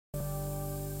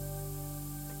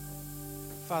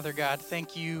Father God,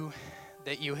 thank you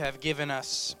that you have given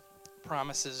us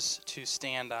promises to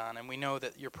stand on, and we know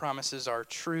that your promises are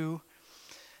true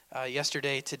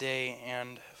yesterday, today,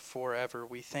 and forever.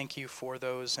 We thank you for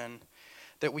those, and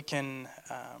that we can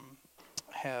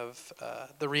have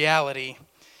the reality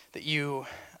that you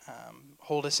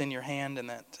hold us in your hand, and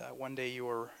that one day you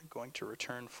are going to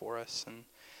return for us, and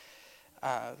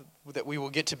that we will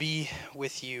get to be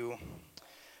with you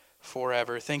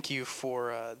forever. Thank you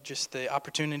for just the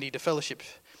opportunity to fellowship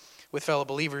with fellow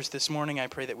believers this morning. I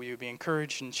pray that we would be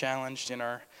encouraged and challenged in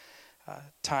our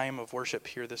time of worship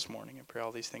here this morning. I pray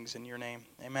all these things in your name.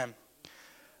 Amen.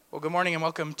 Well, good morning and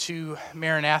welcome to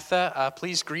Maranatha.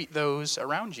 Please greet those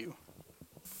around you.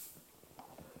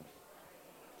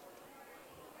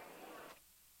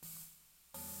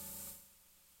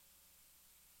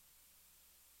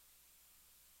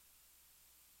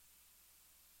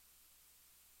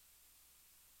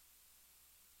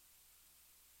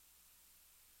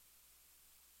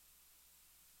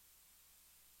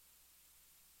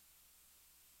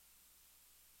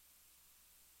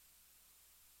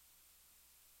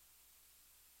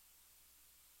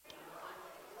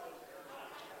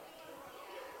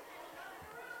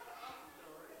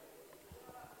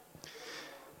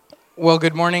 Well,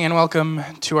 good morning and welcome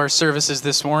to our services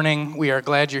this morning. We are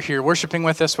glad you're here worshiping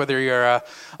with us, whether you're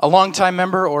a longtime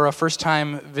member or a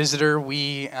first-time visitor.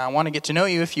 We want to get to know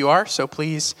you if you are, so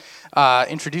please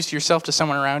introduce yourself to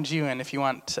someone around you, and if you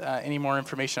want any more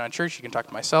information on church, you can talk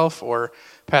to myself or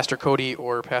Pastor Cody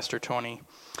or Pastor Tony.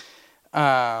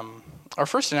 Our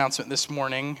first announcement this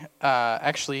morning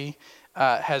actually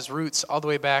has roots all the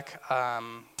way back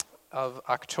of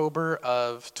October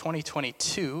of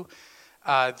 2022.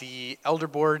 The elder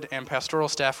board and pastoral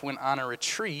staff went on a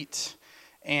retreat,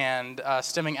 and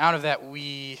stemming out of that,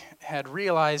 we had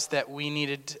realized that we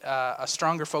needed a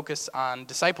stronger focus on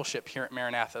discipleship here at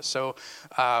Maranatha. So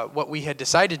what we had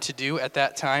decided to do at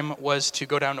that time was to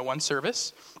go down to one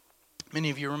service.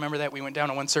 Many of you remember that. We went down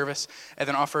to one service and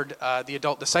then offered the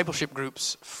adult discipleship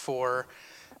groups for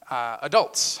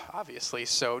adults, obviously.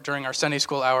 So during our Sunday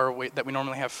school hour that we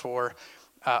normally have for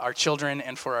our children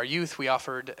and for our youth, we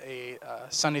offered a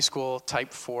Sunday school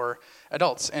type for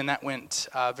adults, and that went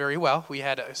very well. We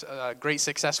had a great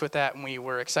success with that, and we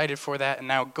were excited for that. And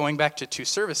now going back to two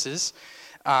services,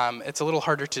 it's a little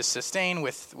harder to sustain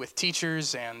with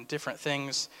teachers and different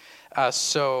things.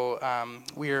 So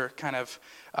we're kind of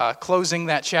closing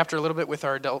that chapter a little bit with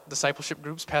our adult discipleship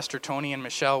groups. Pastor Tony and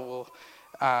Michelle will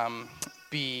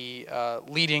be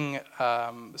leading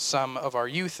some of our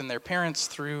youth and their parents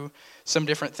through some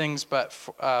different things, but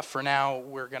for now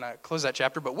we're going to close that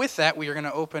chapter. But with that, we are going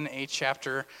to open a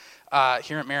chapter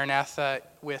here at Maranatha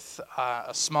with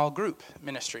a small group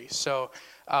ministry. So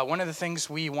one of the things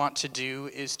we want to do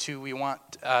is we want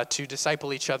to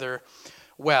disciple each other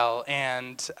well,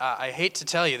 and I hate to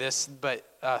tell you this, but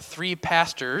 3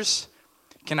 pastors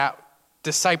cannot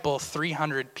disciple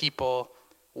 300 people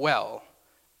well.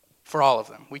 For all of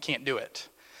them. We can't do it.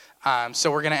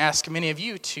 So we're going to ask many of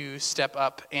you to step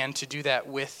up and to do that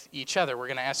with each other. We're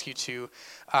going to ask you to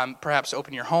perhaps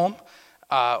open your home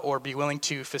or be willing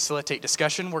to facilitate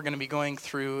discussion. We're going to be going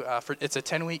through, it's a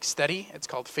 10-week study. It's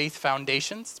called Faith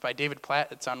Foundations. It's by David Platt.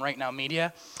 It's on Right Now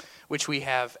Media, which we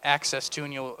have access to,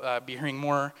 and you'll be hearing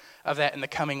more of that in the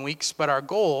coming weeks. But our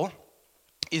goal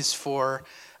is for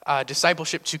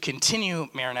discipleship to continue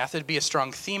Maranatha, to be a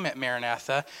strong theme at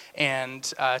Maranatha, and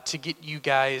to get you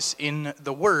guys in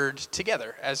the Word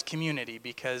together as community,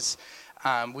 because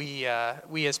we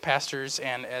as pastors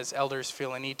and as elders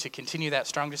feel a need to continue that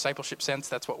strong discipleship sense.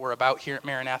 That's what we're about here at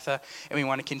Maranatha, and we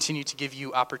want to continue to give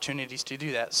you opportunities to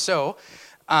do that. So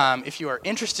if you are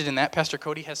interested in that, Pastor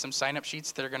Cody has some sign-up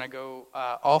sheets that are going to go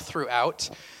all throughout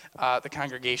the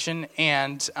congregation,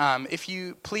 and if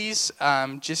you please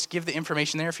just give the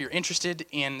information there if you're interested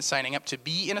in signing up to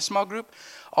be in a small group.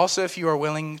 Also, if you are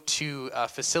willing to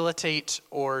facilitate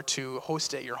or to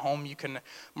host at your home, you can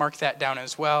mark that down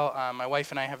as well. My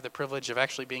wife and I have the privilege of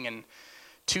actually being in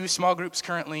 2 small groups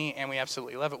currently, and we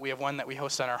absolutely love it. We have one that we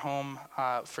host on our home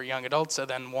for young adults, and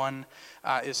then one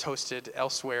is hosted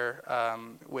elsewhere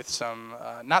with some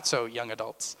not-so-young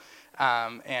adults.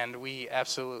 And we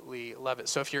absolutely love it.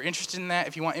 So if you're interested in that,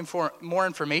 if you want more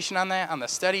information on that, on the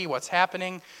study, what's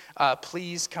happening,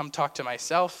 please come talk to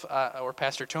myself or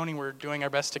Pastor Tony. We're doing our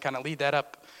best to kind of lead that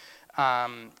up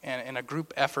and in a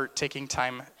group effort, taking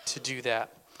time to do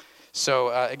that. So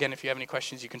again, if you have any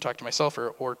questions, you can talk to myself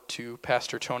or to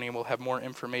Pastor Tony, and we'll have more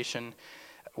information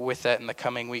with that in the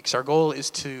coming weeks. Our goal is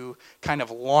to kind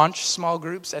of launch small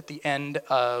groups at the end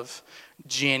of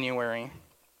January.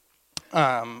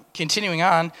 Continuing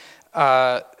on,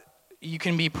 you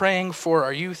can be praying for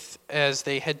our youth as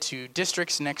they head to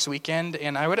districts next weekend.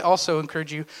 And I would also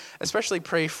encourage you, especially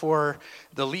pray for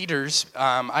the leaders.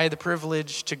 I had the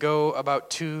privilege to go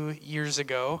about 2 years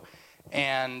ago,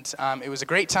 and it was a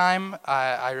great time.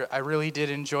 I really did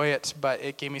enjoy it, but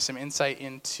it gave me some insight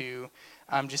into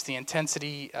just the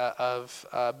intensity of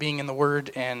being in the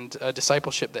Word and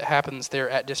discipleship that happens there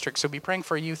at District. So be praying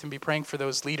for youth and be praying for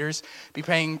those leaders. Be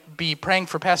praying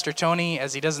for Pastor Tony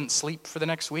as he doesn't sleep for the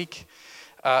next week,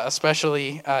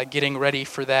 especially getting ready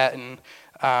for that.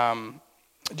 And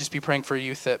just be praying for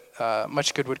youth that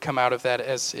much good would come out of that,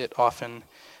 as it often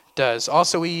does.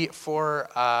 Also, for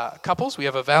couples, we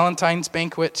have a Valentine's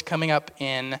banquet coming up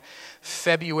in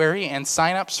February, and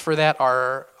sign-ups for that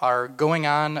are going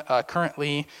on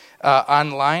currently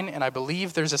online, and I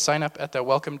believe there's a sign-up at the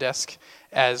welcome desk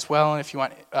as well. And if you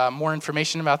want more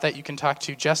information about that, you can talk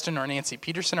to Justin or Nancy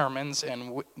Peterson, our men's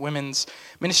and women's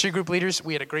ministry group leaders.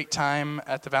 We had a great time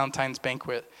at the Valentine's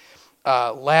banquet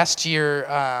last year.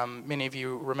 Many of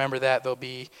you remember that. There'll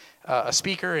be a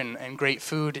speaker and great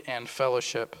food and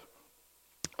fellowship.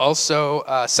 Also,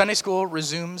 Sunday school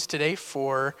resumes today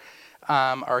for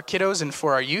our kiddos and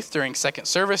for our youth during second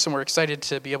service, and we're excited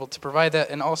to be able to provide that.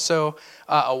 And also,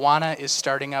 Awana is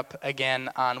starting up again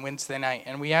on Wednesday night,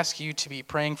 and we ask you to be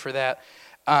praying for that.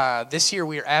 This year,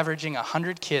 we are averaging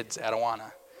 100 kids at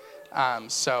Awana,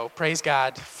 so praise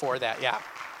God for that, yeah.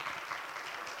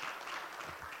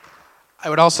 I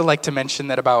would also like to mention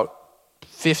that about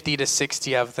 50 to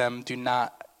 60 of them do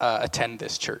not attend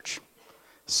this church.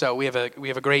 So we have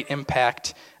a great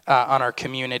impact on our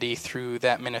community through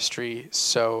that ministry.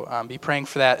 So be praying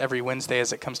for that every Wednesday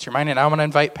as it comes to your mind. And I want to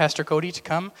invite Pastor Cody to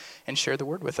come and share the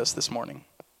word with us this morning.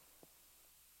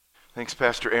 Thanks,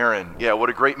 Pastor Aaron. Yeah, what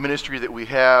a great ministry that we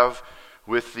have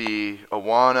with the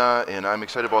Awana, and I'm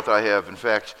excited about that. I have, in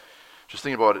fact, just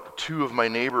thinking about it, 2 of my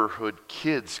neighborhood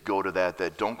kids go to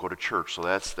that don't go to church, so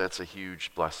that's a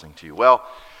huge blessing to you. Well,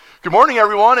 good morning,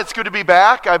 everyone. It's good to be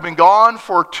back. I've been gone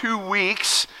for 2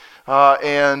 weeks,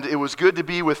 and it was good to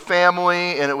be with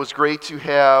family, and it was great to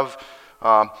have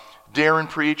Darren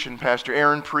preach and Pastor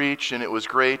Aaron preach, and it was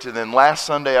great. And then last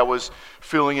Sunday I was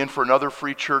filling in for another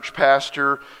Free Church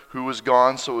pastor who was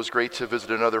gone, so it was great to visit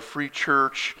another Free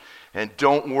Church. And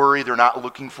don't worry, they're not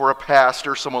looking for a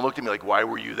pastor. Someone looked at me like, why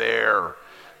were you there?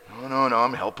 No,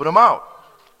 I'm helping them out.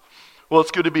 Well, it's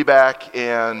good to be back,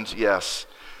 and yes.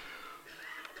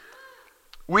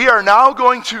 We are now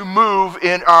going to move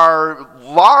in our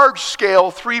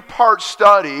large-scale 3-part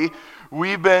study.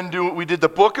 We did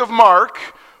the book of Mark,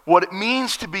 what it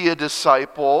means to be a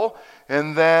disciple,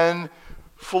 and then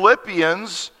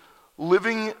Philippians,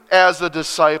 living as a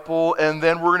disciple, and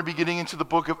then we're going to be getting into the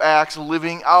book of Acts,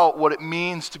 living out what it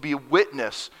means to be a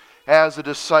witness as a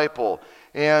disciple.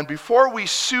 And before we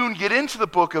soon get into the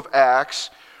book of Acts,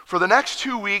 for the next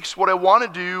 2 weeks, what I want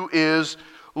to do is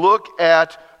look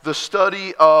at the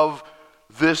study of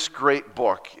this great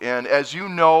book. And as you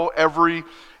know, every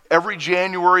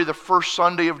January, the first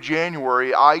Sunday of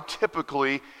January, I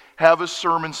typically have a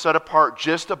sermon set apart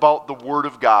just about the Word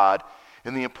of God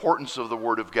and the importance of the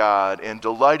Word of God and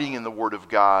delighting in the Word of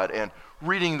God and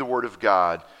reading the Word of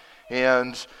God.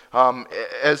 And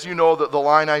as you know, the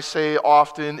line I say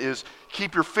often is,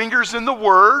 keep your fingers in the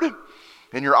Word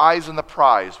and your eyes in the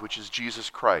prize, which is Jesus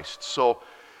Christ. So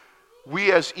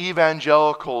we as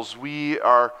evangelicals, we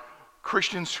are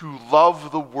Christians who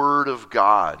love the Word of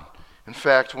God. In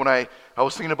fact, when I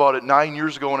was thinking about it 9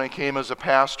 years ago when I came as a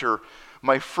pastor,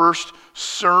 my first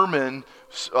sermon,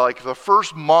 like the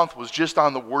first month, was just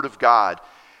on the Word of God.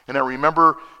 And I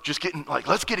remember just getting like,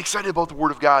 let's get excited about the Word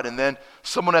of God. And then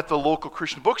someone at the local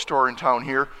Christian bookstore in town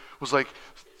here was like,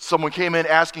 someone came in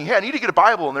asking, hey, I need to get a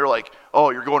Bible. And they're like,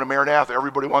 oh, you're going to Maranatha.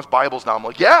 Everybody wants Bibles now. I'm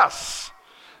like, yes,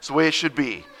 it's the way it should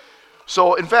be.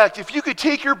 So, in fact, if you could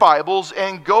take your Bibles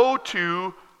and go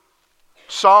to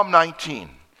Psalm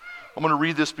 19. I'm going to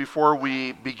read this before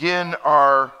we begin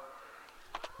our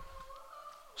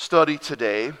study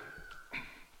today. In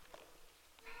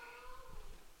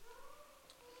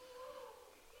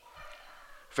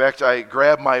fact, I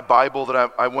grabbed my Bible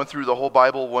that I went through the whole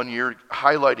Bible one year,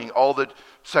 highlighting all the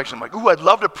sections. I'm like, ooh, I'd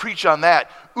love to preach on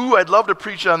that. Ooh, I'd love to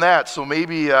preach on that. So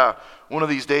maybe one of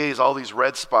these days, all these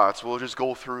red spots, we'll just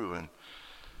go through. And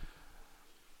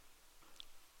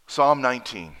Psalm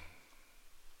 19.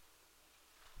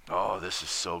 Oh, this is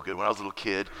so good. When I was a little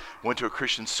kid, went to a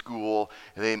Christian school,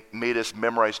 and they made us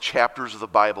memorize chapters of the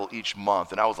Bible each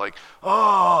month. And I was like,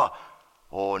 oh,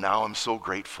 now I'm so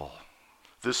grateful.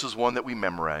 This is one that we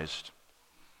memorized.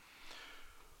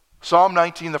 Psalm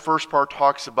 19, the first part,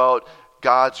 talks about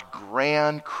God's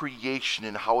grand creation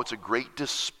and how it's a great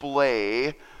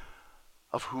display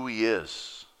of who he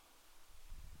is.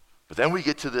 But then we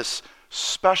get to this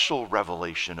special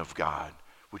revelation of God,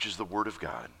 which is the Word of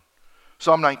God.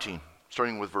 Psalm 19,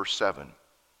 starting with verse 7.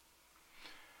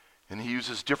 And he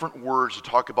uses different words to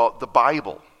talk about the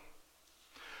Bible.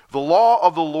 The law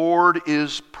of the Lord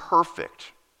is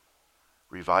perfect,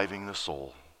 reviving the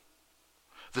soul.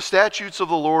 The statutes of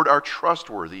the Lord are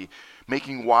trustworthy,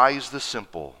 making wise the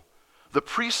simple. The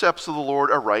precepts of the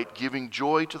Lord are right, giving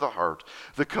joy to the heart.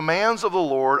 The commands of the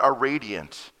Lord are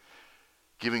radiant,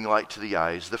 giving light to the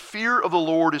eyes. The fear of the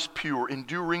Lord is pure,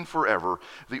 enduring forever.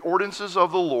 The ordinances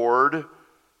of the Lord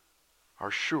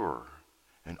are sure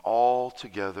and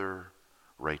altogether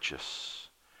righteous.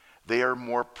 They are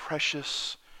more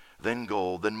precious than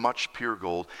gold, than much pure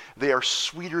gold. They are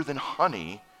sweeter than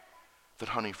honey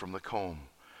from the comb.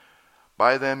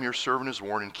 By them your servant is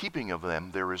warned. In keeping of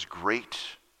them there is great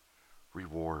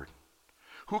reward.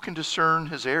 Who can discern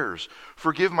his errors?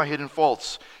 Forgive my hidden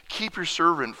faults. Keep your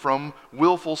servant from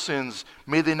willful sins.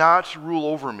 May they not rule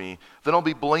over me. Then I'll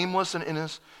be blameless and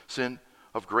innocent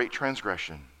of great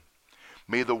transgression.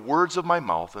 May the words of my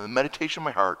mouth and the meditation of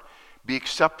my heart be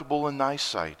acceptable in thy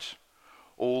sight.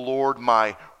 O Lord,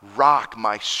 my rock,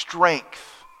 my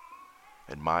strength,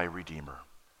 and my redeemer.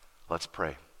 Let's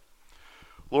pray.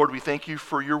 Lord, we thank you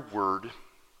for your word.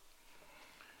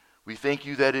 We thank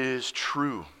you that it is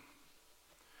true.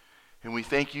 And we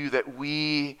thank you that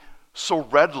we so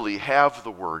readily have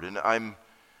the word. And I'm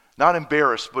not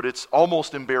embarrassed, but it's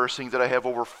almost embarrassing that I have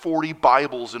over 40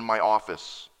 Bibles in my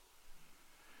office.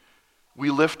 We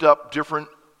lift up different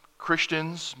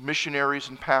Christians, missionaries,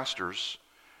 and pastors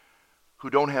who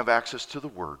don't have access to the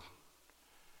word.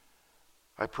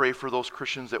 I pray for those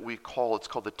Christians that we call, it's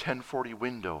called the 1040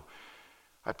 window.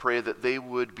 I pray that they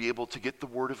would be able to get the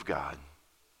word of God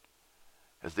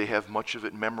as they have much of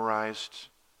it memorized.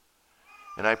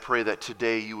 And I pray that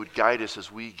today you would guide us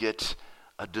as we get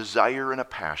a desire and a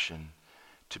passion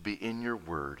to be in your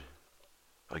word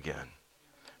again.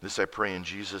 This I pray in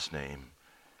Jesus' name.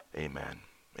 Amen.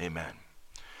 Amen.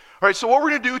 All right, so what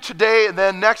we're going to do today and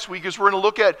then next week is we're going to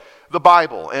look at the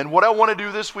Bible. And what I want to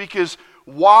do this week is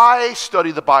why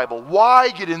study the Bible? Why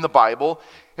get in the Bible?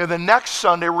 And then next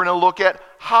Sunday we're going to look at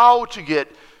how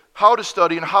to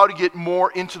study and how to get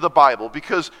more into the Bible.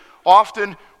 Because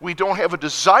often we don't have a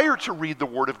desire to read the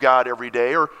Word of God every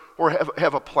day or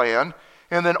have a plan.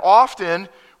 And then often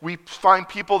we find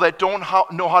people that don't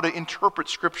know how to interpret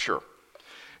Scripture.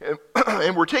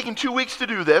 And we're taking 2 weeks to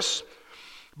do this.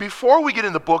 Before we get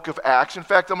in the book of Acts, in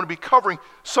fact, I'm going to be covering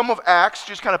some of Acts,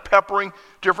 just kind of peppering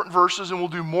different verses, and we'll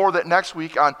do more of that next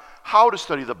week on how to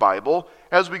study the Bible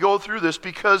as we go through this,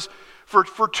 because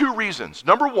for two reasons.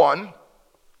 Number one,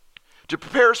 to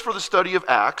prepare us for the study of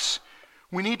Acts,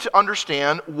 we need to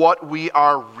understand what we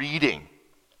are reading.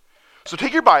 So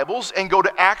take your Bibles and go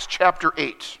to Acts chapter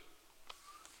 8.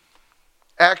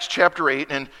 Acts chapter 8,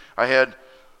 and I had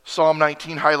Psalm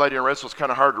 19 highlighted in red, so it's kind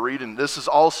of hard to read, and this is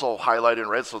also highlighted in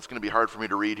red, so it's going to be hard for me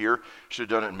to read here. Should have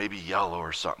done it in maybe yellow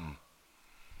or something.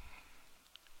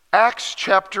 Acts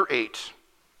chapter 8,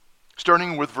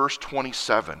 starting with verse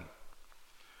 27.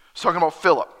 It's talking about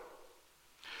Philip.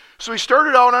 So he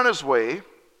started out on his way,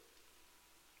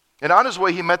 and on his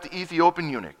way he met the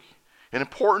Ethiopian eunuch, an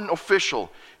important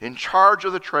official in charge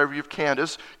of the treasury of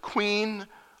Candace, queen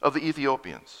of the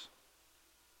Ethiopians.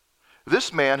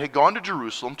 This man had gone to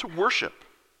Jerusalem to worship.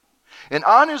 And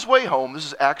on his way home, this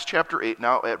is Acts chapter 8,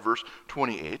 now at verse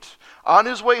 28. On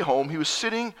his way home, he was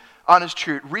sitting on his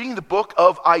chariot reading the book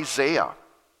of Isaiah,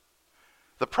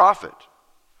 the prophet.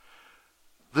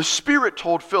 The Spirit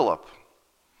told Philip,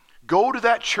 "Go to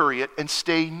that chariot and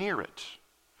stay near it."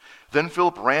 Then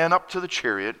Philip ran up to the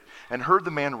chariot and heard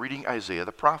the man reading Isaiah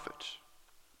the prophet.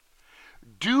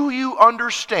 "Do you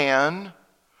understand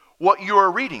what you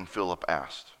are reading?" Philip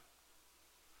asked.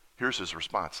 Here's his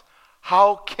response.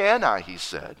 "How can I," he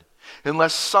said,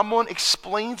 "unless someone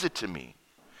explains it to me?"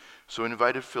 So he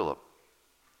invited Philip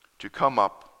to come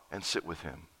up and sit with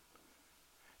him.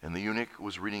 And the eunuch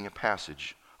was reading a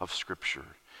passage of Scripture.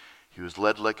 He was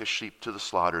led like a sheep to the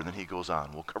slaughter, and then he goes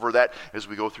on. We'll cover that as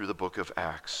we go through the book of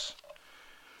Acts.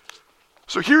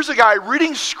 So here's a guy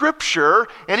reading Scripture,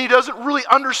 and he doesn't really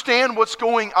understand what's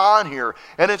going on here.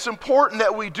 And it's important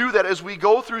that we do that as we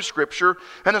go through Scripture,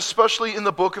 and especially in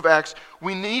the book of Acts,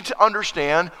 we need to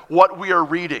understand what we are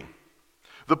reading.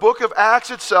 The book of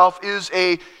Acts itself is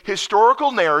a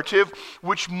historical narrative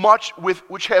which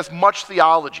has much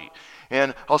theology.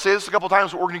 And I'll say this a couple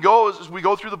times, but we're going to go as we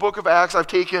go through the book of Acts. I've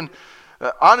taken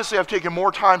Honestly, I've taken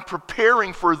more time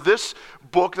preparing for this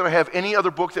book than I have any other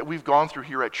book that we've gone through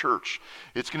here at church.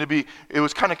 It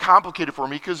was kind of complicated for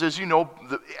me because, as you know,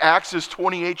 Acts is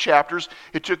 28 chapters.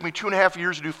 It took me 2.5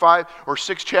 years to do 5 or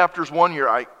 6 chapters one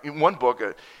year. In one book,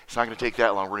 it's not going to take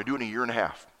that long. We're going to do it in 1.5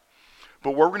 years.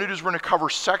 But what we're going to do is we're going to cover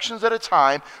sections at a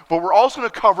time, but we're also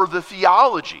going to cover the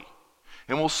theology.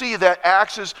 And we'll see that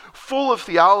Acts is full of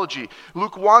theology.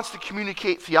 Luke wants to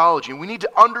communicate theology, and we need to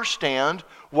understand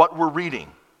what we're reading.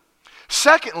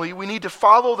 Secondly, we need to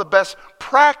follow the best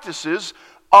practices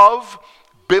of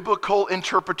biblical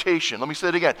interpretation. Let me say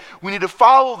it again. We need to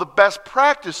follow the best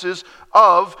practices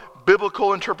of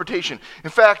biblical interpretation.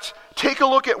 In fact, take a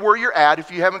look at where you're at,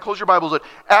 if you haven't closed your Bibles, at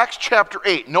Acts chapter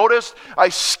 8. Notice I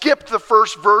skipped the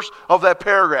first verse of that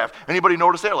paragraph. Anybody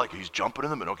notice that? Like, he's jumping in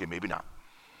the middle. Okay, maybe not.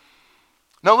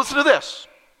 Now listen to this.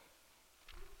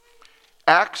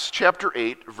 Acts chapter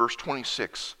 8, verse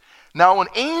 26. Now an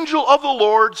angel of the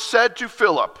Lord said to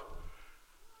Philip,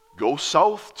 go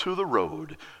south to the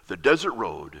road, the desert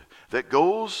road, that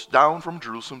goes down from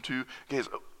Jerusalem to... Guys,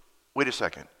 wait a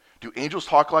second. Do angels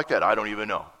talk like that? I don't even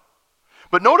know.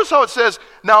 But notice how it says,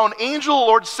 now an angel of the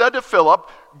Lord said to Philip,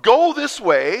 go this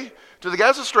way to the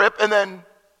Gaza Strip, and then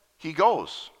he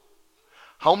goes.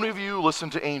 How many of you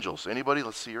listen to angels? Anybody?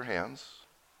 Let's see your hands.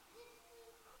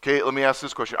 Okay, let me ask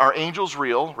this question. Are angels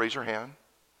real? Raise your hand.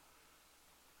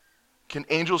 Can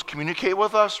angels communicate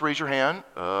with us? Raise your hand.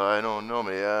 I don't know,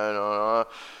 man. I don't know.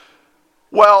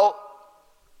 Well,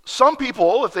 some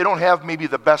people, if they don't have maybe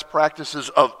the best practices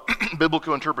of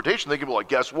biblical interpretation, they can be like,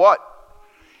 guess what?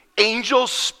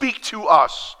 Angels speak to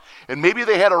us. And maybe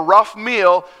they had a rough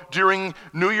meal during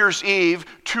New Year's Eve,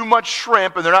 too much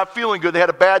shrimp, and they're not feeling good. They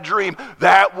had a bad dream.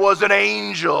 That was an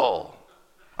angel.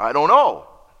 I don't know.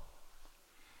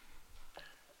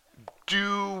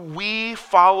 Do we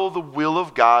follow the will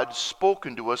of God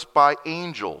spoken to us by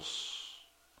angels?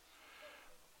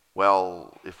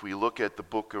 Well, if we look at the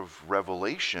book of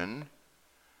Revelation,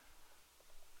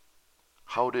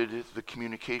 how did the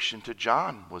communication to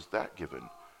John was that given?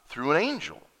 Through an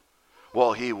angel.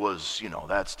 Well, he was,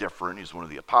 that's different. He's one of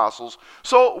the apostles.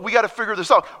 So we got to figure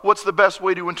this out. What's the best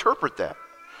way to interpret that?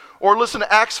 Or listen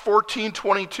to Acts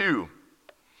 14:22.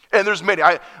 And there's many.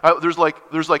 There's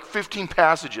like 15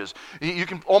 passages. You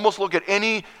can almost look at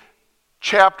any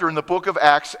chapter in the book of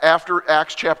Acts after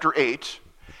Acts chapter 8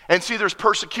 and see there's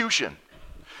persecution.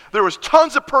 There was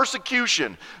tons of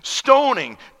persecution,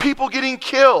 stoning, people getting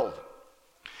killed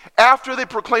after they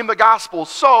proclaimed the gospel.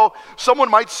 So someone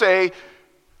might say,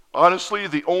 honestly,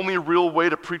 the only real way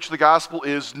to preach the gospel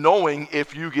is knowing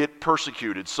if you get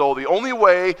persecuted. So the only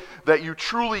way that you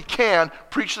truly can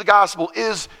preach the gospel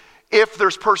is if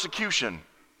there's persecution.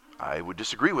 I would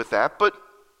disagree with that, but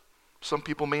some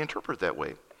people may interpret it that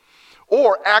way.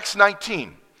 Or Acts 19.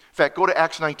 In fact, go to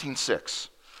Acts 19:6.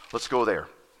 Let's go there.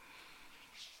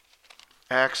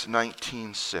 Acts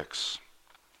 19:6.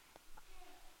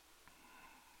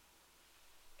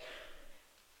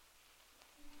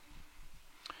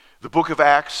 The book of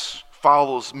Acts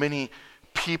follows many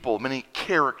people, many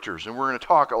characters, and we're going to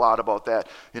talk a lot about that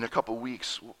in a couple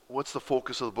weeks. What's the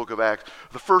focus of the book of Acts?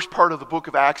 The first part of the book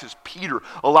of Acts is Peter,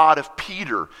 a lot of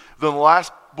Peter. Then the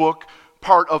last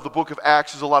part of the book of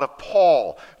Acts is a lot of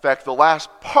Paul. In fact, the last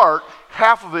part,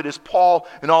 half of it is Paul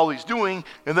and all he's doing,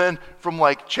 and then from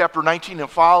like chapter 19 and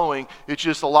following, it's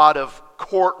just a lot of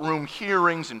courtroom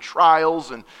hearings and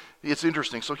trials, and it's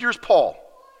interesting. So here's Paul.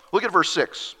 Look at verse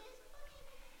 6.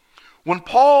 When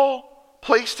Paul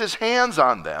placed his hands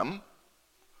on them,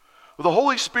 the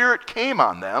Holy Spirit came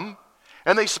on them,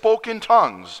 and they spoke in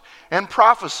tongues and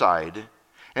prophesied,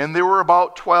 and there were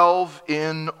about 12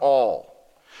 in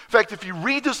all. In fact, if you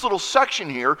read this little section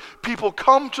here, people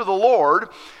come to the Lord,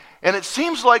 and it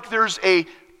seems like there's a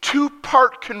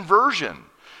two-part conversion.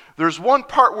 There's one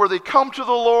part where they come to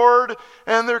the Lord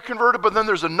and they're converted, but then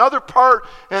there's another part,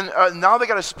 and now they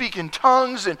got to speak in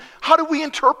tongues. And how do we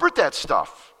interpret that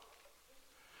stuff?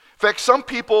 In fact, some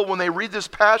people, when they read this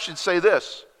passage, say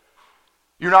this: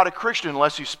 you're not a Christian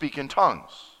unless you speak in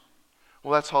tongues.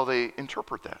 Well, that's how they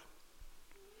interpret that.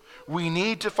 We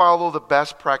need to follow the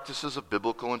best practices of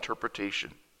biblical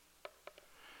interpretation.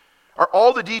 Are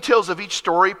all the details of each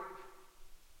story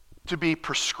to be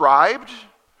prescribed?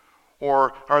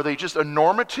 Or are they just a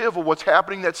normative of what's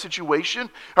happening in that situation?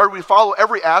 Or do we follow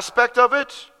every aspect of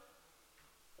it?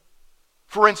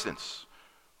 For instance,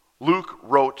 Luke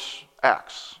wrote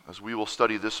Acts, as we will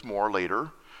study this more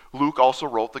later. Luke also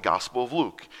wrote the Gospel of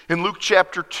Luke. In Luke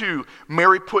chapter 2,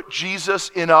 Mary put Jesus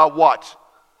in a what?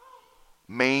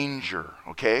 Manger,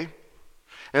 okay?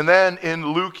 And then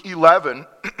in Luke 11,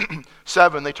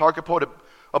 7, they talk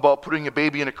about putting a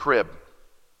baby in a crib.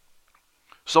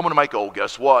 Someone might go,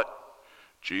 guess what?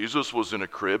 Jesus was in a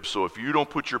crib, so if you don't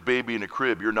put your baby in a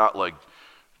crib, you're not like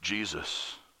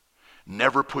Jesus.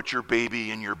 Never put your baby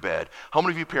in your bed. How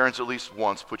many of you parents at least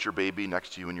once put your baby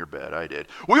next to you in your bed? I did.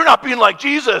 Well, you're not being like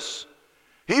Jesus.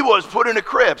 He was put in a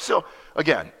crib. So,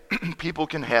 again, people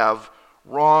can have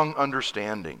wrong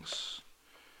understandings.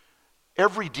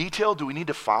 Every detail, do we need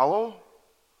to follow?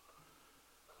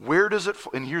 Where does it,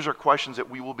 and here's our questions that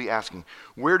we will be asking.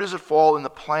 Where does it fall in the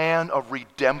plan of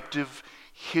redemptive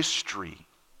history?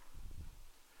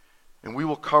 And we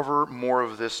will cover more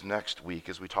of this next week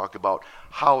as we talk about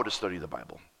how to study the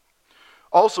Bible.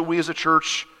 Also, we as a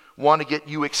church want to get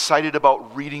you excited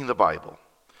about reading the Bible.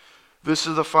 This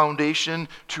is the foundation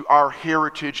to our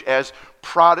heritage as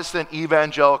Protestant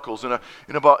evangelicals. In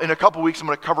a couple weeks, I'm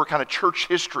going to cover kind of church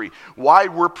history, why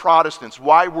we're Protestants,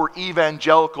 why we're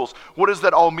evangelicals. What does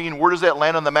that all mean? Where does that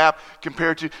land on the map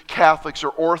compared to Catholics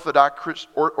or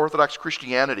Orthodox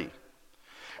Christianity?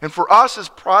 And for us as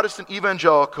Protestant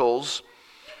evangelicals,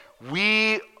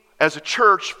 we as a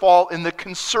church fall in the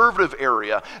conservative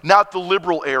area, not the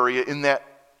liberal area in that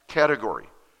category.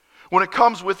 When it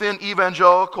comes within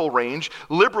evangelical range,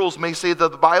 liberals may say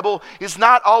that the Bible is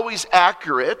not always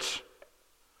accurate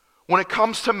when it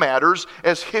comes to matters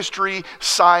as history,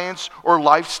 science, or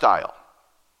lifestyle.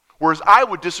 Whereas I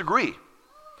would disagree.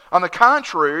 On the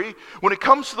contrary, when it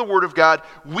comes to the Word of God,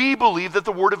 we believe that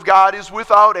the Word of God is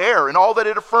without error in all that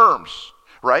it affirms,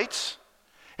 right?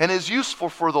 And is useful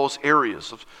for those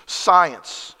areas of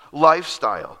science,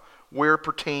 lifestyle, where it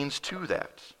pertains to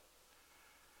that.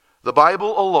 The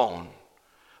Bible alone,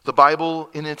 the Bible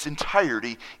in its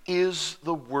entirety, is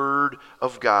the Word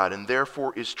of God and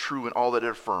therefore is true in all that it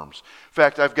affirms. In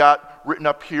fact, I've got written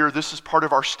up here, this is part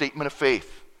of our statement of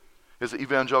faith as the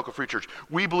Evangelical Free Church.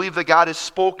 We believe that God has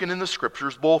spoken in the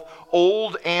Scriptures, both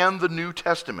Old and the New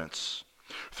Testaments,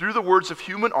 through the words of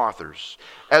human authors.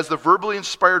 As the verbally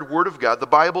inspired Word of God, the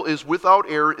Bible is without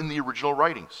error in the original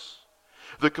writings,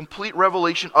 the complete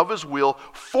revelation of His will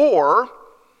for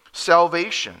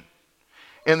salvation,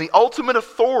 and the ultimate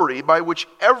authority by which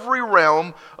every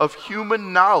realm of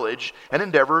human knowledge and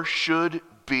endeavor should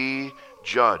be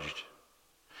judged.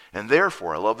 And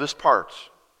therefore, I love this part,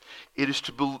 it is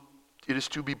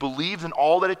to be believed in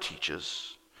all that it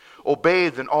teaches,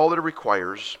 obeyed in all that it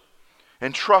requires,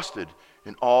 and trusted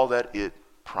in all that it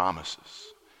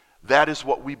promises. That is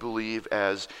what we believe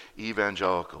as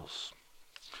evangelicals.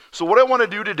 So what I want to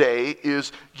do today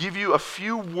is give you a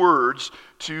few words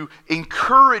to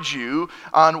encourage you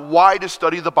on why to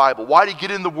study the Bible, why to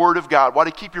get in the Word of God, why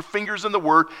to keep your fingers in the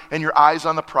Word and your eyes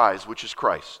on the prize, which is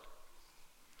Christ.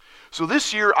 So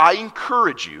this year, I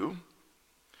encourage you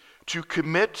to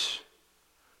commit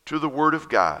to the Word of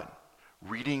God,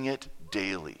 reading it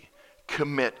daily.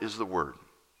 Commit is the word.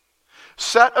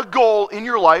 Set a goal in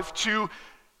your life to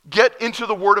get into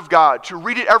the Word of God, to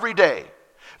read it every day.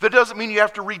 That doesn't mean you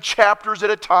have to read chapters at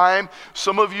a time.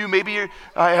 Some of you maybe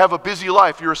have a busy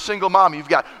life. You're a single mom. You've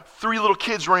got 3 little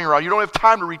kids running around. You don't have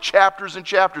time to read chapters and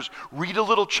chapters. Read a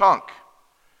little chunk.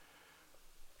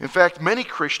 In fact, many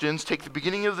Christians take the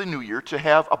beginning of the new year to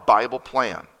have a Bible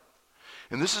plan.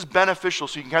 And this is beneficial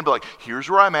so you can kind of be like, here's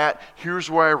where I'm at, here's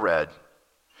where I read.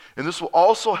 And this will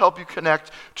also help you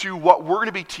connect to what we're going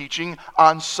to be teaching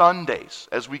on Sundays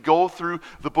as we go through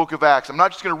the book of Acts. I'm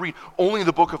not just going to read only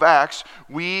the book of Acts.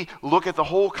 We look at the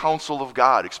whole counsel of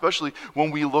God, especially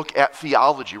when we look at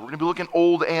theology. We're going to be looking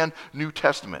Old and New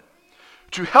Testament.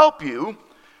 To help you,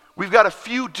 we've got a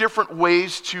few different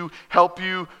ways to help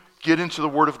you get into the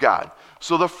Word of God.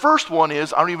 So the first one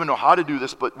is, I don't even know how to do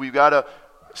this, but we've got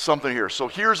something here. So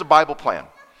here's a Bible plan.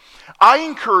 I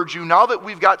encourage you, now that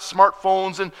we've got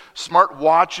smartphones and smart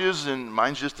watches, and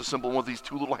mine's just a simple one with these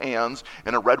 2 little hands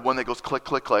and a red one that goes click,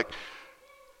 click, click.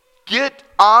 Get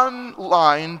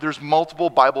online. There's multiple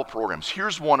Bible programs.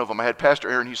 Here's one of them. I had Pastor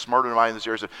Aaron, he's smarter than I in this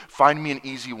area, said, find me an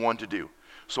easy one to do.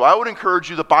 So I would encourage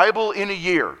you, the Bible in a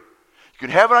year. You can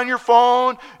have it on your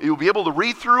phone. You'll be able to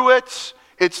read through it.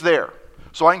 It's there.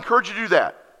 So I encourage you to do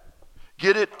that.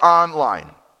 Get it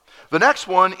online. The next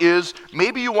one is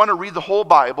maybe you want to read the whole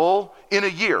Bible in a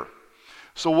year.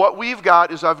 So what we've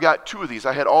got is I've got 2 of these.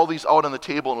 I had all these out on the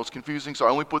table and it was confusing, so I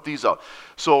only put these out.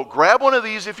 So grab one of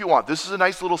these if you want. This is a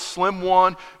nice little slim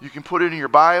one. You can put it in your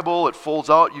Bible. It folds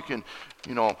out. You can,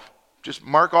 just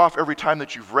mark off every time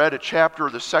that you've read a chapter or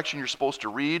the section you're supposed to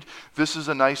read. This is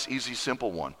a nice, easy,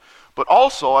 simple one. But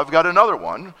also I've got another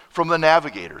one from the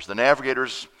Navigators. The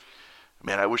Navigators,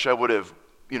 man, I wish I would have.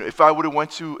 If I would have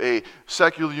went to a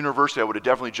secular university, I would have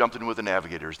definitely jumped in with the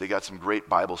Navigators. They got some great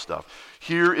Bible stuff.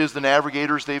 Here is the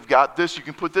Navigators. They've got this. You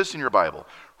can put this in your Bible.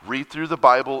 Read through the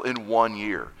Bible in 1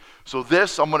 year. So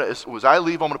this, as I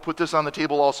leave, I'm going to put this on the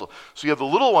table also. So you have the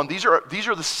little one. These are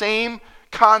the same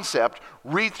concept.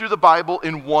 Read through the Bible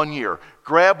in 1 year.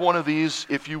 Grab one of these,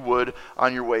 if you would,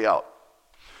 on your way out.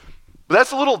 But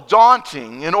that's a little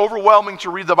daunting and overwhelming to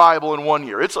read the Bible in 1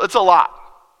 year. It's a lot.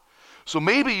 So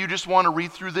maybe you just want to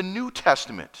read through the New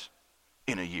Testament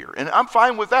in a year. And I'm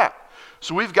fine with that.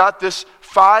 So we've got this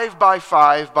 5 by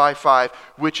 5 by 5,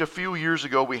 which a few years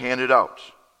ago we handed out.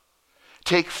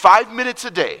 Take 5 minutes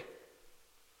a day.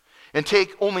 And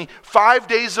take only 5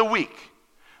 days a week.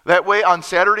 That way on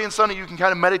Saturday and Sunday you can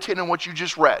kind of meditate on what you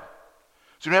just read.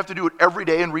 So you don't have to do it every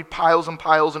day and read piles and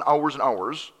piles and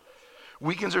hours.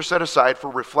 Weekends are set aside for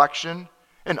reflection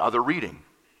and other reading.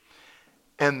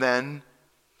 And then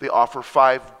they offer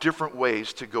 5 different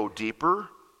ways to go deeper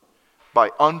by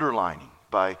underlining,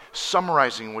 by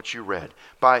summarizing what you read,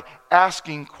 by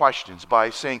asking questions, by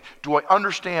saying, do I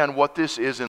understand what this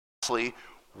is? And lastly,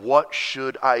 what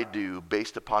should I do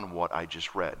based upon what I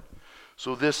just read?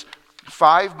 So this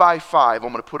 5 by 5,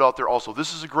 I'm going to put out there also.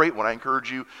 This is a great one. I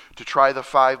encourage you to try the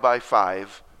 5 by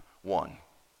 5 one.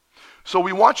 So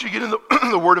we want you to get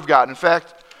in the Word of God. In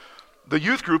fact, the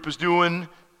youth group is doing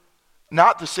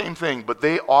not the same thing, but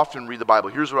they often read the Bible.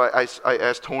 Here's what I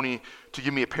asked Tony to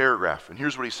give me a paragraph, and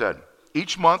here's what he said.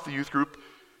 Each month, the youth group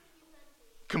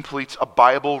completes a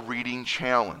Bible reading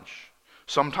challenge.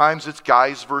 Sometimes it's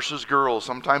guys versus girls.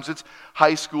 Sometimes it's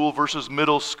high school versus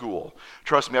middle school.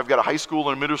 Trust me, I've got a high school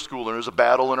and a middle school, and there's a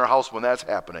battle in our house when that's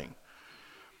happening.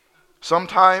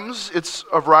 Sometimes it's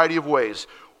a variety of ways.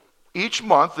 Each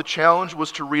month, the challenge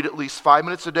was to read at least 5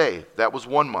 minutes a day. That was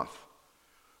 1 month.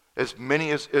 As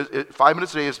many as 5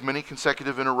 minutes a day, as many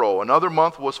consecutive in a row. Another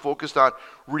month was focused on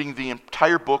reading the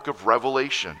entire book of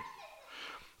Revelation.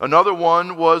 Another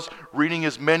one was reading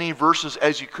as many verses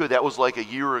as you could. That was like a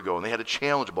year ago, and they had a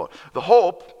challenge about it. The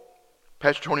hope,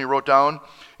 Pastor Tony wrote down,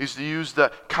 is to use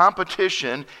the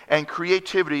competition and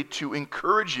creativity to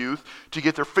encourage youth to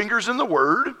get their fingers in the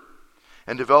Word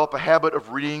and develop a habit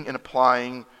of reading and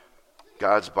applying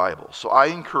God's Bible. So I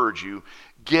encourage you,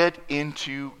 get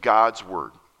into God's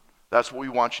Word. That's what we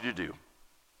want you to do.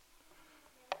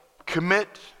 Commit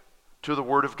to the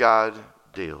Word of God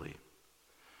daily.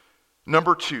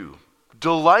 Number 2,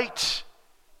 delight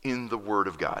in the Word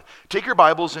of God. Take your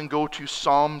Bibles and go to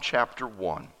Psalm chapter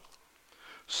 1.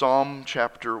 Psalm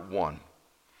chapter 1.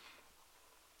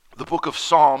 The book of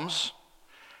Psalms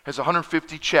has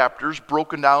 150 chapters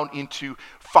broken down into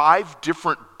 5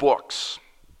 different books.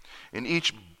 And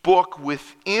each book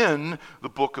within the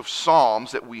book of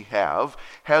Psalms that we have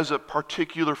has a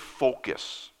particular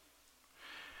focus.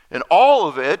 And all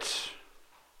of it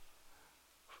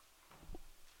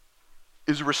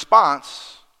is a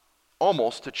response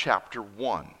almost to chapter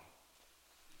 1.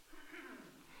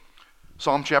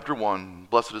 Psalm chapter 1,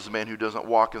 blessed is the man who doesn't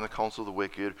walk in the counsel of the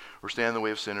wicked, or stand in the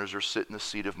way of sinners, or sit in the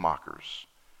seat of mockers.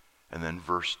 And then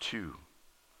verse 2.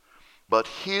 But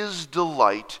his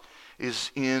delight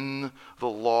is in the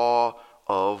law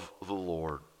of the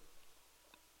Lord.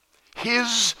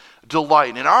 His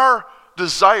delight. And our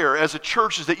desire as a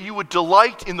church is that you would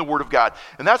delight in the Word of God.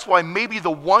 And that's why maybe the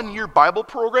 1-year Bible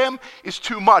program is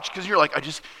too much, because you're like,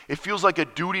 it feels like a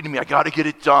duty to me. I got to get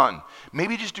it done.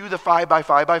 Maybe just do the 5 by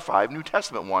 5 by 5 New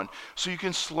Testament one, so you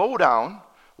can slow down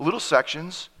little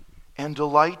sections and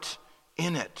delight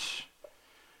in it.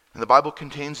 And the Bible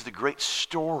contains the great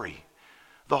story,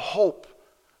 the hope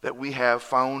that we have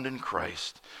found in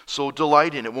Christ. So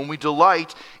delight in it. When we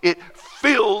delight, it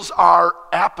fills our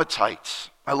appetites.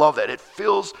 I love that. It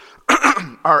fills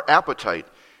our appetite,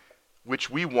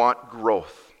 which we want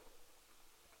growth.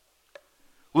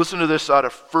 Listen to this out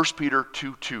of 1 Peter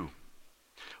 2:2.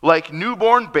 Like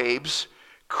newborn babes,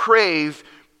 crave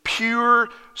pure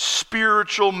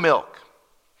spiritual milk.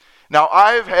 Now,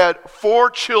 I've had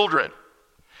 4 children.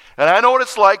 And I know what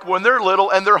it's like when they're little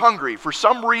and they're hungry. For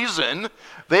some reason,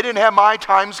 they didn't have my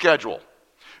time schedule.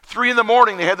 3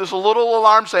 a.m, they had this little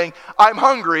alarm saying, I'm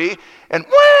hungry, and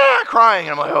crying.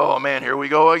 And I'm like, oh man, here we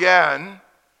go again.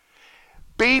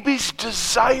 Babies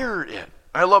desire it.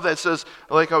 I love that. It says,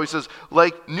 I like how he says,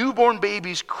 like newborn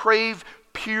babies crave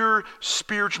pure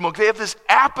spiritual milk. They have this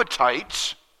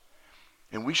appetite,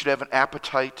 and we should have an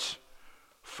appetite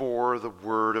for the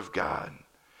Word of God.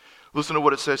 Listen to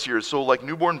what it says here. So like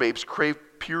newborn babes crave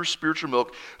pure spiritual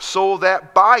milk, so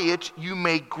that by it you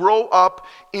may grow up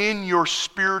in your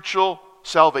spiritual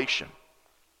salvation.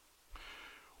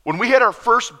 When we had our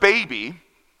first baby,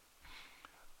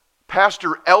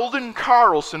 Pastor Eldon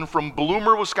Carlson from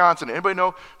Bloomer, Wisconsin. Anybody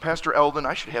know Pastor Eldon?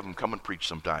 I should have him come and preach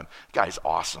sometime. The guy's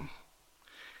awesome.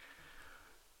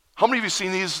 How many of you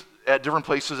seen these at different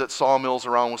places at sawmills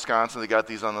around Wisconsin. They got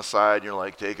these on the side. And you're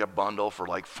like, take a bundle for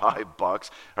like $5.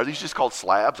 Are these just called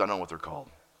slabs? I don't know what they're called.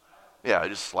 Yeah,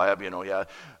 just slab, yeah.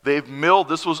 They've milled,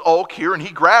 this was oak here, and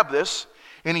he grabbed this,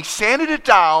 and he sanded it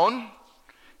down,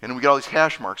 and we got all these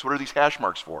hash marks. What are these hash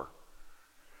marks for?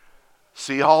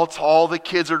 See how tall the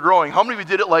kids are growing. How many of you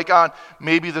did it like on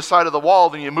maybe the side of the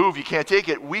wall, then you move, you can't take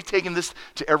it? We've taken this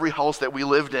to every house that we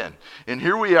lived in. And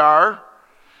here we are.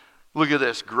 Look at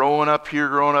this, growing up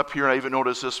here, and I even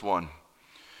noticed this one.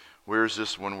 Where's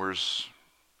this one?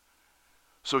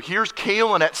 So here's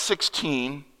Kaylin at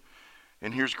 16,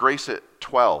 and here's Grace at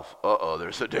 12.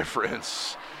 There's a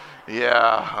difference.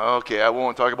 Yeah, okay, I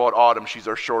won't talk about Autumn. She's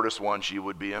our shortest one. She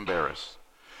would be embarrassed.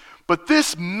 But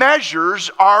this measures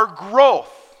our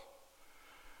growth.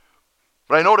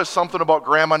 But I noticed something about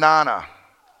Grandma Nana.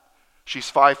 She's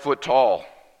 5 foot tall,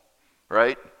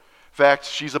 right? In fact,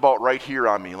 she's about right here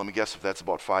on me. Let me guess if that's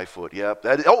about 5 foot. Yep.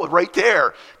 Right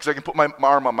there. Because I can put my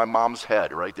arm on my mom's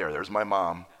head right there. There's my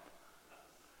mom.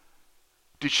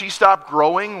 Did she stop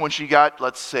growing when she got,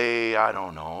 let's say,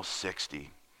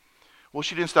 60? Well,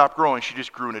 she didn't stop growing. She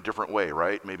just grew in a different way,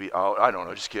 right? Maybe, I don't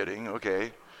know. Just kidding.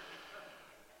 Okay.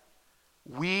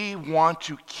 We want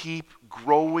to keep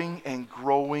growing and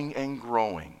growing and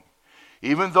growing.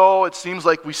 Even though it seems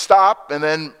like we stop, and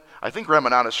then I think Grandma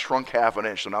Nana's shrunk half an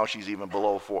inch, so now she's even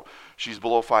below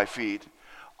 5 feet.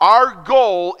 Our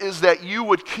goal is that you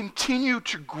would continue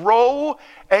to grow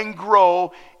and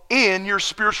grow in your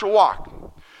spiritual walk.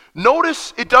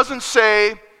 Notice it doesn't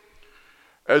say,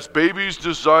 as babies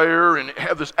desire and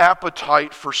have this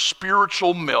appetite for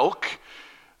spiritual milk,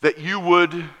 that you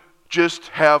would just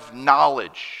have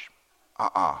knowledge.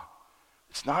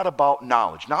 It's not about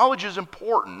knowledge. Knowledge is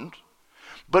important,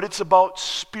 but it's about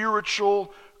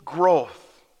spiritual growth.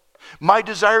 My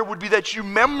desire would be that you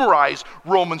memorize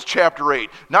Romans chapter 8.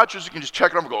 Not just you can just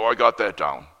check it off and go, I got that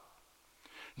down.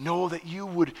 No, that you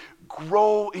would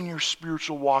grow in your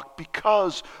spiritual walk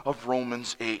because of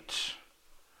Romans 8.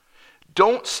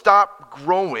 Don't stop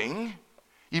growing,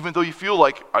 even though you feel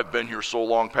like, I've been here so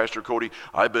long, Pastor Cody,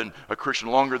 I've been a Christian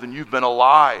longer than you've been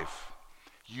alive.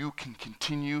 You can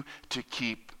continue to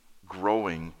keep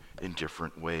growing in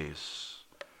different ways.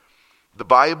 The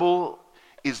Bible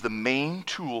is the main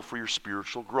tool for your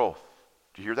spiritual growth.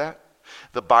 Do you hear that?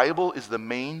 The Bible is the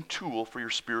main tool for your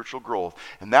spiritual growth.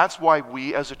 And that's why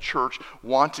we as a church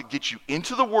want to get you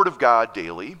into the Word of God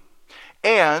daily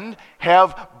and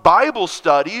have Bible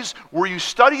studies where you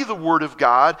study the Word of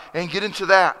God and get into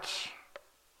that.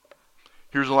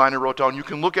 Here's a line I wrote down. You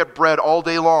can look at bread all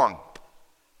day long,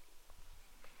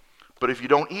 but if you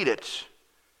don't eat it,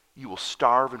 you will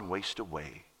starve and waste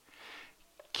away.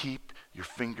 Keep your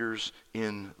fingers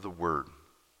in the Word.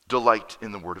 Delight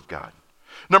in the Word of God.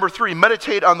 Number 3,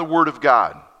 meditate on the Word of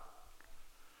God.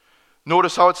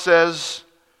 Notice how it says,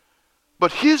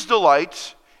 but his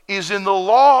delight is in the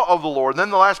law of the Lord. And then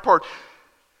the last part,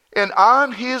 and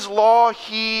on his law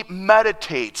he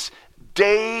meditates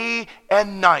day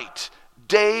and night.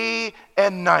 Day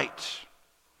and night.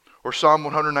 Or Psalm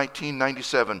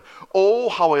 119:97. Oh,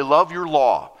 how I love your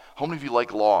law. How many of you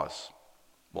like laws?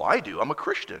 Well, I do. I'm a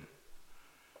Christian.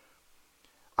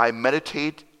 I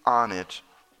meditate on it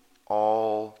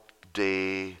all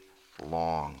day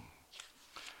long.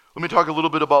 Let me talk a little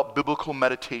bit about biblical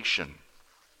meditation.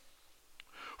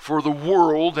 For the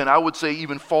world, and I would say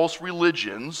even false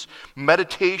religions,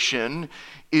 meditation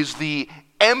is the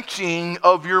emptying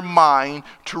of your mind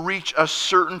to reach a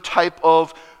certain type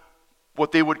of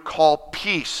what they would call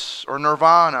peace or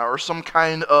nirvana or some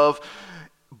kind of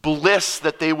bliss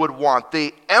that they would want.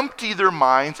 They empty their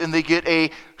minds and they get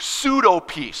a pseudo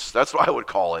peace. That's what I would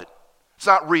call it. It's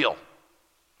not real.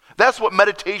 That's what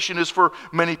meditation is for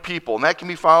many people, and that can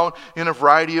be found in a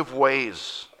variety of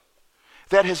ways.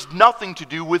 That has nothing to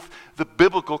do with the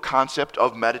biblical concept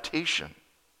of meditation.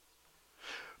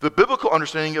 The biblical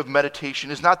understanding of meditation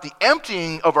is not the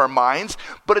emptying of our minds,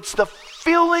 but it's the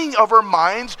filling of our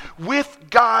minds with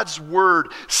God's Word.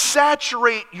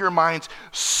 Saturate your minds.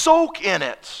 Soak in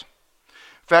it.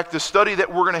 In fact, the study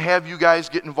that we're going to have you guys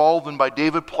get involved in by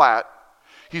David Platt,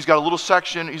 he's got a little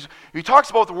section. He talks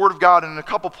about the Word of God in a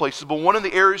couple places, but one of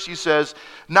the areas he says,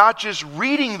 not just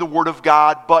reading the Word of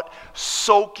God, but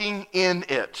soaking in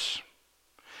it.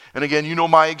 And again, you know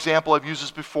my example. I've used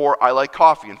this before. I like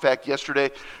coffee. In fact,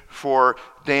 yesterday for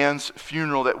Dan's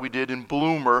funeral that we did in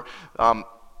Bloomer,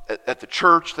 at the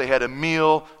church, they had a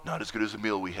meal. Not as good as the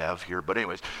meal we have here, but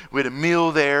anyways, we had a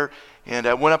meal there. And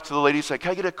I went up to the lady and said,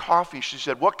 can I get a coffee? She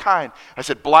said, what kind? I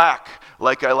said, black.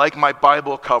 Like I like my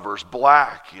Bible covers,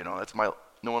 black. You know, that's my,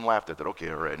 no one laughed at that. Okay,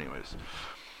 all right, anyways.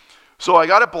 So I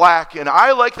got it black, and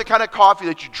I like the kind of coffee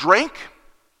that you drink.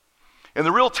 And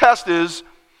the real test is,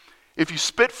 if you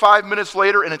spit 5 minutes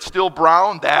later and it's still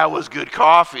brown, that was good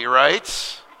coffee,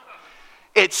 right?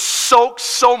 It soaks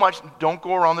so much. Don't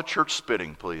go around the church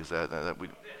spitting, please.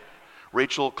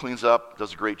 Rachel cleans up,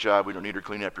 does a great job. We don't need her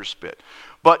cleaning up your spit.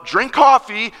 But drink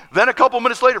coffee, then a couple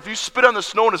minutes later, if you spit on the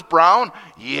snow and it's brown,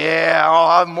 yeah,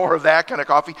 I'll have more of that kind of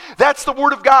coffee. That's the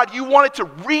Word of God. You want it to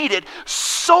read it,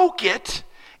 soak it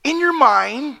in your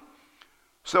mind,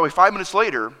 so that way 5 minutes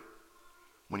later,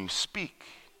 when you speak,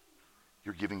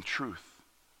 you're giving truth,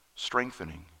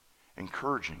 strengthening,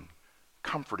 encouraging,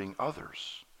 comforting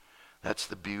others. That's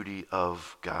the beauty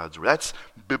of God's Word. That's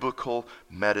biblical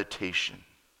meditation.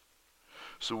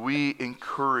 So we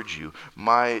encourage you.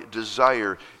 My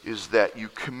desire is that you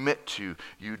commit to,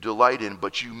 you delight in,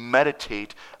 but you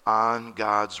meditate on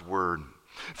God's Word.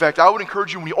 In fact, I would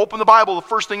encourage you, when you open the Bible, the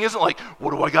first thing isn't like,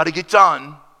 what do I got to get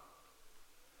done?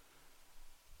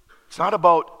 It's not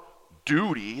about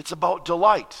duty, it's about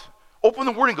delight. Open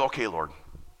the Word and go, okay, Lord,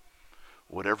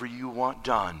 whatever you want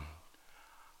done,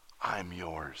 I'm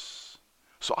yours.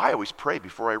 So I always pray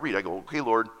before I read. I go, okay,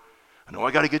 Lord, I know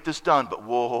I got to get this done, but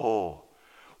whoa,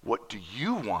 what do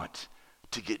you want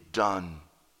to get done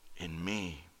in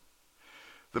me?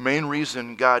 The main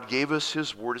reason God gave us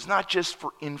His Word is not just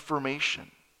for information,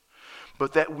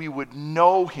 but that we would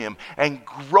know Him and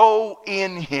grow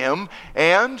in Him.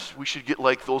 And we should get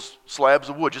like those slabs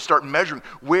of wood, just start measuring.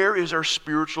 Where is our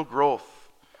spiritual growth?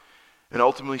 And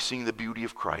ultimately seeing the beauty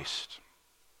of Christ.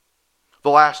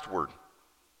 The last word,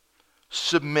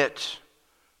 submit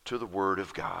to the Word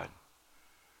of God.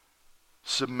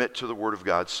 Submit to the Word of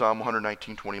God. Psalm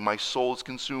 119:20. My soul is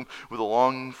consumed with a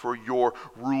longing for your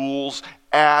rules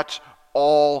at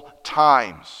all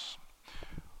times.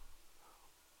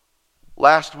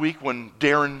 Last week when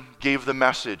Darren gave the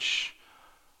message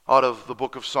out of the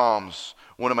book of Psalms,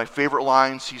 one of my favorite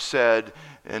lines he said,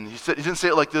 and he didn't say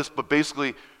it like this, but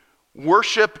basically,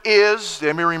 worship is,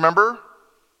 anybody remember?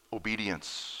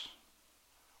 Obedience.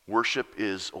 Worship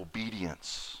is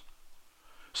obedience.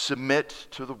 Submit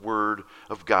to the Word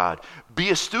of God. Be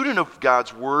a student of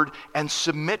God's Word and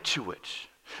submit to it.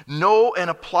 Know and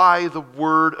apply the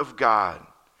Word of God.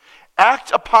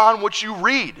 Act upon what you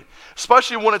read,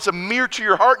 especially when it's a mirror to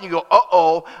your heart and you go,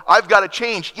 uh-oh, I've got to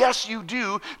change. Yes, you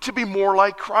do, to be more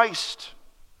like Christ.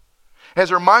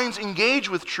 As our minds engage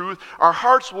with truth, our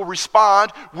hearts will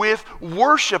respond with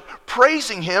worship,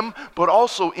 praising Him, but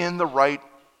also in the right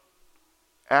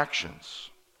actions.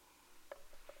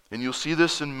 And you'll see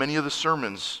this in many of the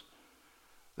sermons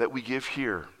that we give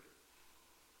here.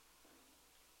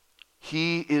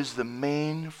 He is the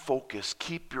main focus.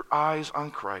 Keep your eyes on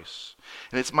Christ.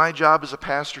 And it's my job as a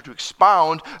pastor to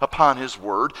expound upon His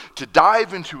Word, to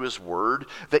dive into His Word,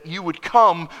 that you would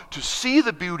come to see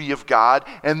the beauty of God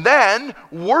and then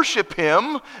worship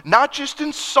Him, not just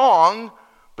in song,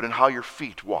 but in how your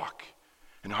feet walk,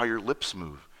 and how your lips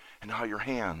move, and how your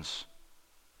hands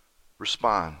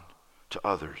respond to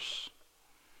others.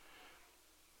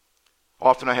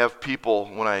 Often I have people,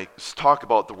 when I talk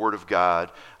about the Word of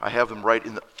God, I have them write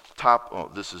in the top,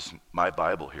 oh, this is my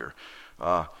Bible here.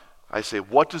 I say,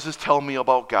 what does this tell me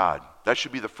about God? That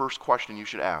should be the first question you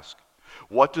should ask.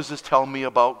 What does this tell me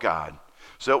about God?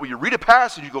 So when you read a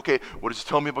passage, you go, okay, what does it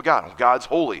tell me about God? Oh, God's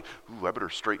holy. Ooh, I better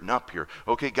straighten up here.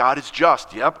 Okay, God is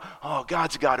just. Yep. Oh,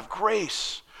 God's a God of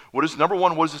grace. Number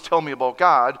one, what does this tell me about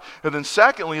God? And then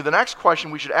secondly, the next question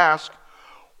we should ask,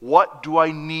 what do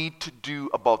I need to do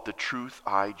about the truth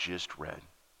I just read?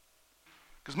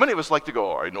 Because many of us like to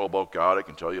go, I know about God, I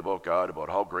can tell you about God, about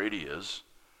how great He is.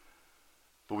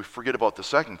 But we forget about the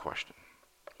second question.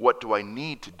 What do I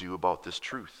need to do about this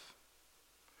truth?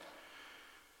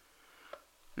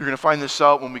 You're going to find this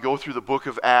out when we go through the book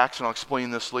of Acts, and I'll explain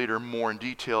this later more in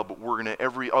detail, but we're going to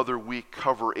every other week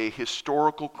cover a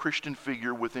historical Christian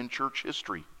figure within church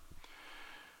history.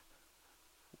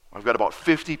 I've got about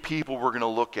 50 people we're going to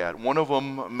look at. One of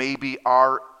them may be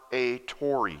R.A.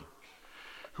 Torrey,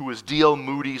 who was D.L.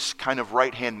 Moody's kind of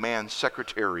right-hand man,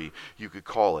 secretary, you could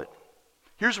call it.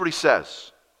 Here's what he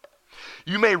says.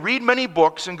 You may read many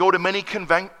books and go to many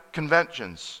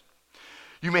conventions.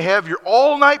 You may have your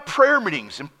all-night prayer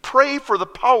meetings and pray for the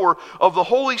power of the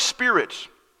Holy Spirit.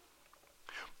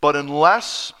 But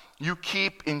unless you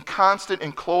keep in constant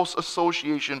and close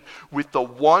association with the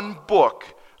one book,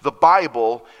 the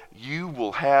Bible, you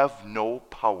will have no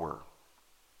power.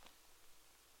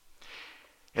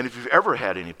 And if you've ever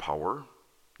had any power,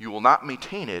 you will not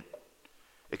maintain it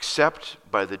except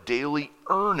by the daily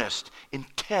earnest,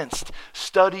 intense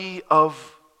study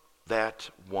of that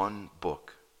one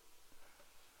book.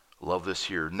 Love this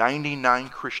here. 99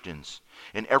 Christians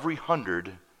in every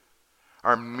 100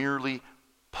 are merely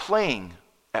playing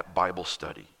at Bible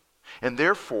study. And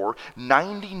therefore,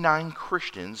 99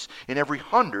 Christians in every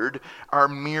 100 are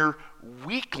mere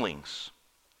weaklings,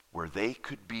 where they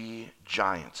could be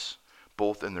giants,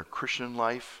 both in their Christian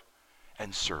life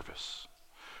and service.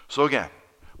 So again,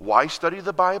 why study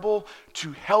the Bible?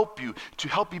 To help you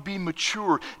be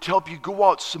mature, to help you go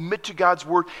out, submit to God's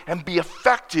word, and be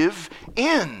effective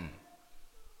in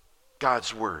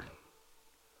God's word.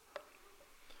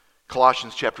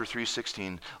 Colossians chapter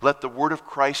 3:16, let the word of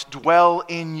Christ dwell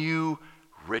in you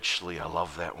richly. I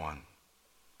love that one.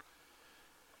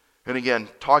 And again,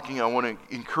 I want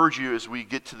to encourage you as we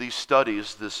get to these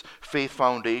studies, this faith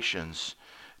foundations.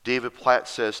 David Platt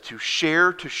says to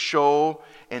share, to show,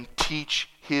 and teach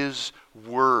his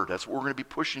word. That's what we're going to be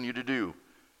pushing you to do.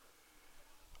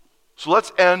 So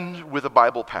let's end with a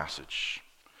Bible passage.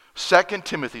 2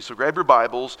 Timothy. So grab your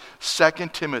Bibles, 2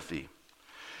 Timothy.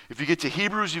 If you get to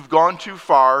Hebrews, you've gone too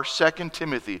far, 2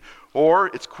 Timothy. Or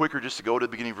it's quicker just to go to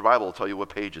the beginning of your Bible. I'll tell you what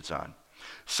page it's on.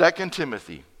 2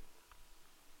 Timothy,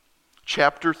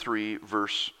 chapter 3,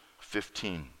 verse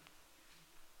 15.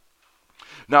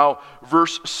 Now,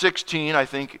 verse 16, I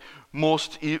think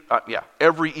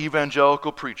every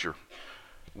evangelical preacher,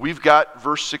 we've got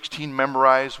verse 16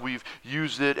 memorized. We've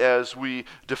used it as we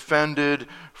defended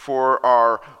for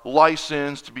our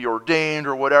license to be ordained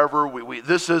or whatever.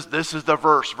 This is the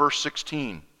verse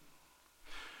 16.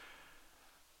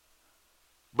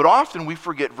 But often we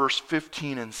forget verse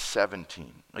 15 and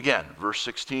 17. Again, verse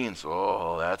 16,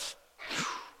 so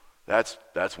that's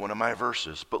one of my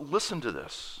verses. But listen to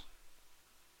this.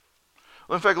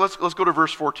 In fact, let's go to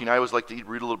verse 14. I always like to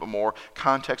read a little bit more.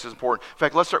 Context is important. In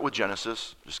fact, let's start with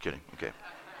Genesis. Just kidding. Okay.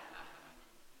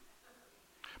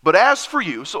 But as for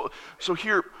you, so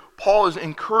here Paul is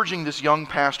encouraging this young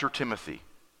pastor Timothy.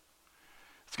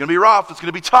 It's going to be rough. It's going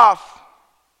to be tough.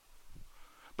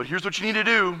 But here's what you need to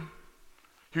do.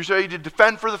 Here's how you need to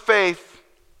defend for the faith.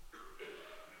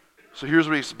 So here's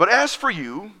what he says. But as for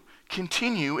you,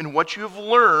 continue in what you have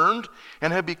learned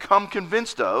and have become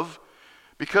convinced of,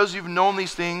 because you've known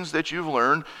these things that you've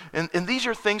learned. And these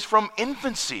are things from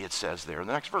infancy, it says there in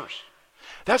the next verse.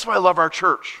 That's why I love our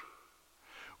church.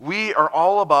 We are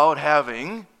all about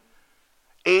having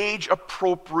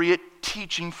age-appropriate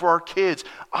teaching for our kids.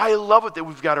 I love it that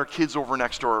we've got our kids over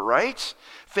next door, right?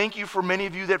 Thank you for many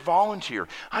of you that volunteer.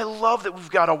 I love that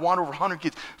we've got over 100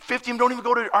 kids. 50 of them don't even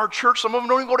go to our church. Some of them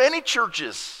don't even go to any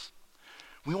churches.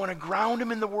 We want to ground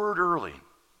them in the Word early.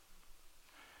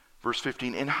 Verse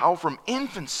 15, and how from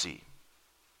infancy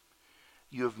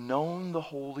you have known the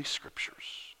Holy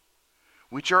Scriptures,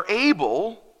 which are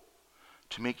able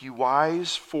to make you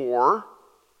wise for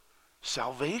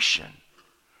salvation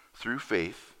through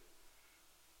faith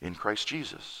in Christ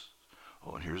Jesus.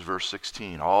 Oh, and here's verse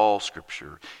 16. All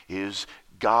Scripture is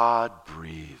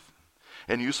God-breathed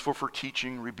and useful for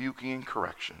teaching, rebuking, and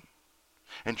correction,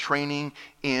 and training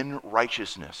in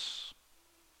righteousness.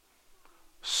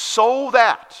 So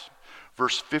that,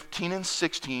 verse 15 and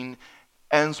 16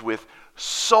 ends with,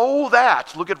 so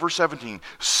that, look at verse 17,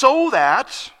 so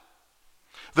that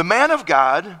the man of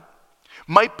God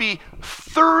might be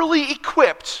thoroughly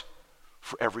equipped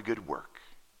for every good work.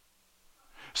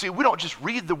 See, we don't just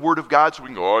read the Word of God so we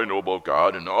can go, oh, I know about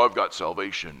God and oh, I've got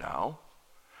salvation now.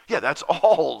 Yeah, that's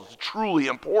all truly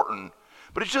important.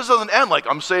 But it just doesn't end like,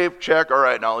 I'm saved, check, all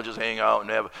right, now I'll just hang out and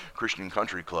have a Christian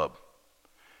country club.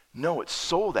 No, it's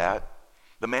so that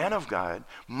the man of God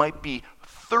might be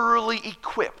thoroughly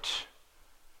equipped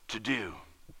to do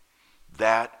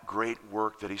that great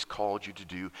work that he's called you to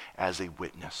do as a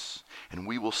witness. And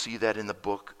we will see that in the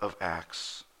book of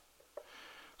Acts.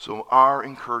 So our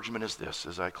encouragement is this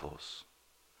as I close.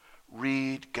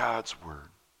 Read God's Word.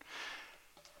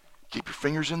 Keep your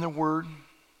fingers in the Word,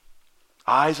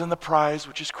 eyes on the prize,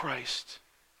 which is Christ.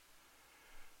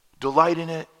 Delight in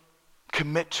it,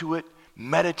 commit to it,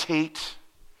 meditate.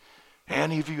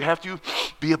 And if you have to,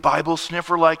 be a Bible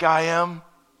sniffer like I am.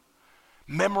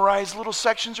 Memorize little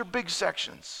sections or big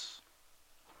sections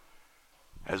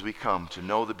as we come to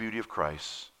know the beauty of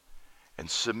Christ and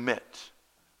submit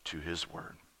to His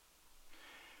Word.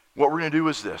 What we're going to do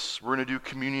is this. We're going to do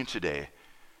communion today.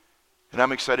 And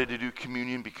I'm excited to do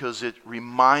communion because it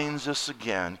reminds us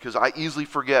again, because I easily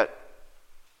forget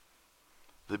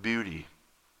the beauty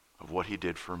of what He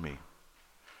did for me.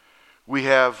 We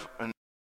have an